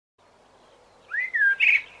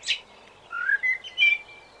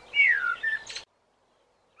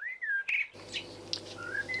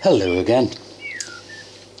Hello again.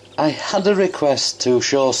 I had a request to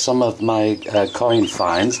show some of my coin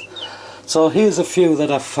finds, so here's a few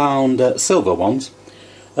that I found, silver ones,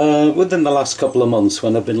 within the last couple of months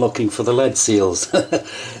when I've been looking for the lead seals.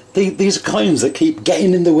 These are coins that keep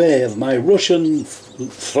getting in the way of my Russian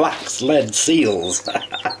Flax lead seals,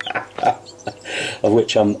 of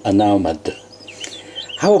which I'm enamoured.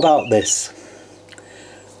 How about this?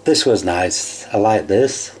 This was nice. I like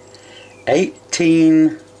this.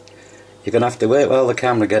 18... You're going to have to wait while the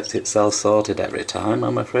camera gets itself sorted every time,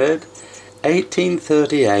 I'm afraid.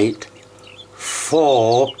 1838,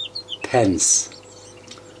 4 pence.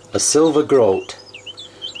 A silver groat.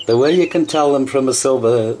 The way you can tell them from a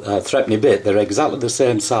silver threepenny bit, they're exactly the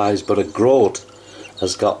same size, but a groat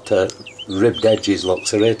has got ribbed edges, look,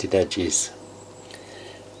 serrated edges.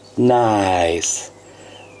 Nice.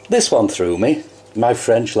 This one threw me. My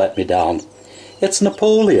French let me down. It's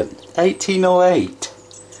Napoleon, 1808.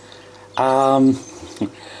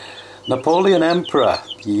 Napoleon Emperor,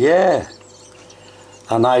 yeah.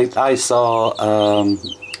 And I saw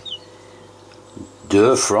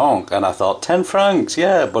 2 francs, and I thought 10 francs,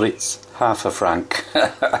 yeah, but it's half a franc.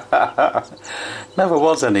 Never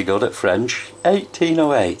was any good at French.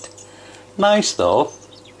 1808. Nice though.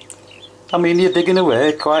 I mean, you're digging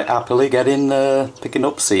away quite happily, picking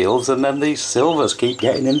up seals, and then these silvers keep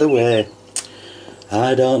getting in the way.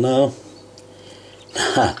 I don't know.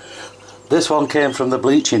 This one came from the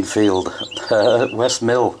bleaching field at West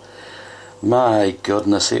Mill. My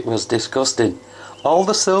goodness, it was disgusting. All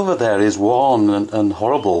the silver there is worn and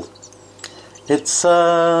horrible. It's,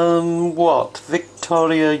 what?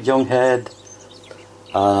 Victoria Younghead.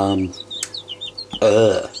 Now,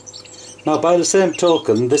 by the same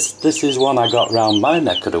token, this is one I got round my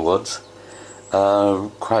neck of the woods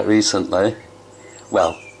quite recently.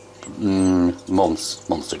 Well,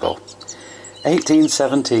 months ago.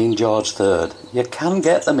 1817 George III. You can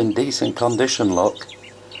get them in decent condition, look.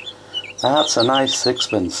 That's a nice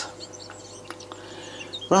sixpence.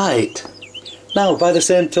 Right. Now, by the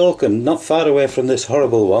same token, not far away from this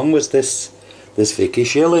horrible one was this Vicky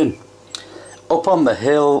shilling. Up on the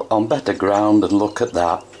hill, on better ground, and look at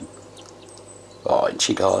that. Oh, isn't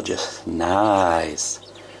she gorgeous? Nice.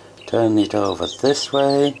 Turn it over this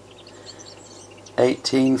way.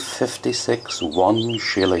 1856, 1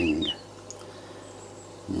 shilling.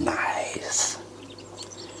 Nice.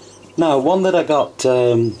 Now, one that I got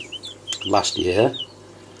last year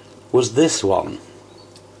was this one,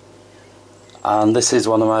 and this is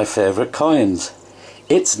one of my favourite coins.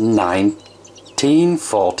 It's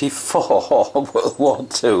 1944, World War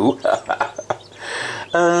II.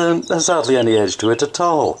 There's hardly any age to it at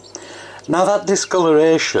all. Now, that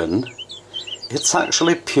discoloration, it's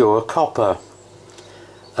actually pure copper.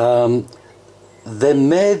 They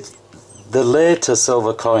made the later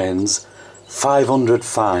silver coins 500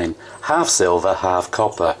 fine, half silver, half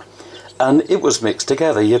copper, and it was mixed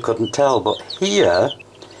together, you couldn't tell, but here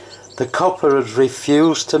the copper had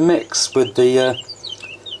refused to mix with the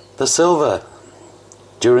silver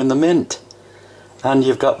during the mint, and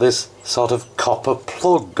you've got this sort of copper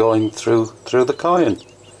plug going through the coin.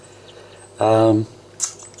 I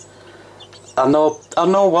know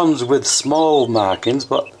ones with small markings,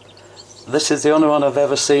 but this is the only one I've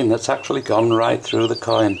ever seen that's actually gone right through the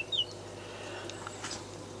coin.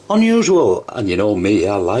 Unusual, and you know me,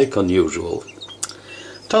 I like unusual.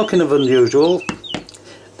 Talking of unusual,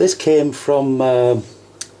 this came from up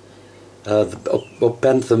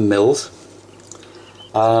Bentham Mills,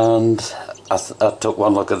 and I took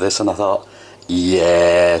one look at this and I thought,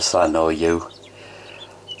 yes, I know you.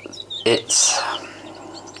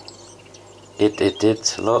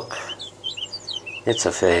 Look, it's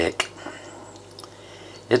a fake.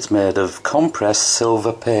 It's made of compressed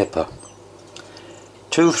silver paper.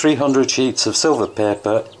 200-300 sheets of silver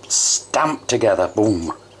paper stamped together,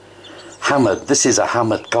 boom. Hammered, this is a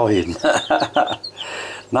hammered coin.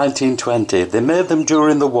 1920, they made them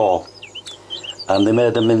during the war. And they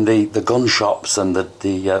made them in the gun shops and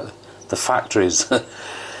the factories.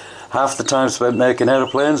 Half the time spent making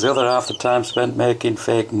aeroplanes, the other half the time spent making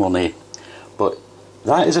fake money. But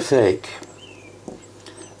that is a fake.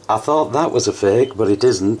 I thought that was a fake, but it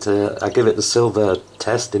isn't. I give it the silver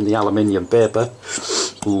test in the aluminium paper.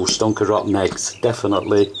 Ooh, stunk of rotten eggs.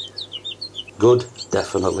 Definitely good,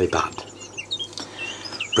 definitely bad.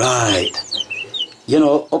 Right. You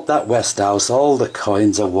know, up that West House, all the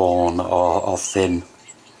coins are worn or thin.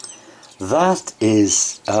 That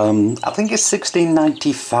is, I think it's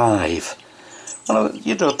 1695. Well,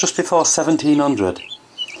 you know, just before 1700.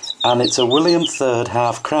 And it's a William III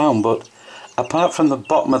half crown, but apart from the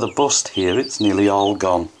bottom of the bust here, it's nearly all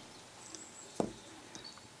gone.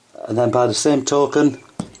 And then by the same token,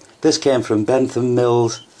 this came from Bentham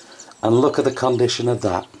Mills, and look at the condition of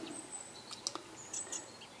that.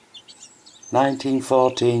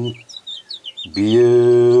 1914,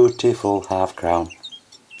 beautiful half crown.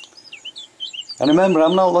 And remember,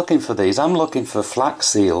 I'm not looking for these, I'm looking for flax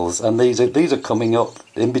seals, and these are coming up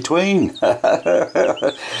in between.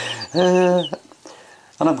 And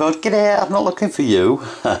I'm going, get out, I'm not looking for you.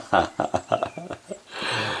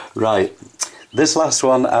 Right, this last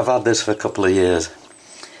one, I've had this for a couple of years.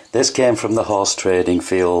 This came from the horse trading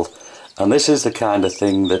field, and this is the kind of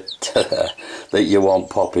thing that that you want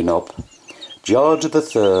popping up. George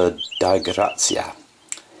III, di grazia.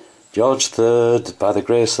 George III, by the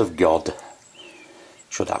grace of God.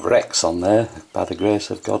 Should have Rex on there, by the grace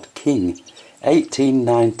of God. King,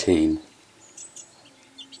 1819.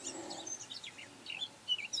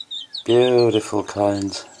 Beautiful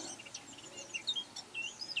coins.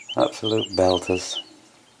 Absolute belters.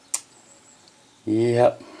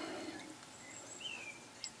 Yep.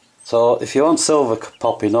 So if you want silver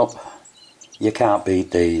popping up, you can't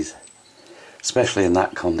beat these, especially in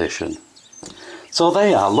that condition. So there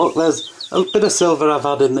you are. Look, there's a bit of silver I've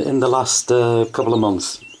had in the last couple of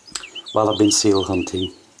months while I've been seal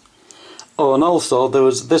hunting. Oh, and also there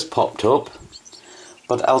was this popped up,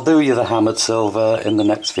 but I'll do you the hammered silver in the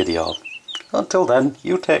next video. Until then,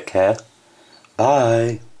 you take care.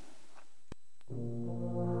 Bye.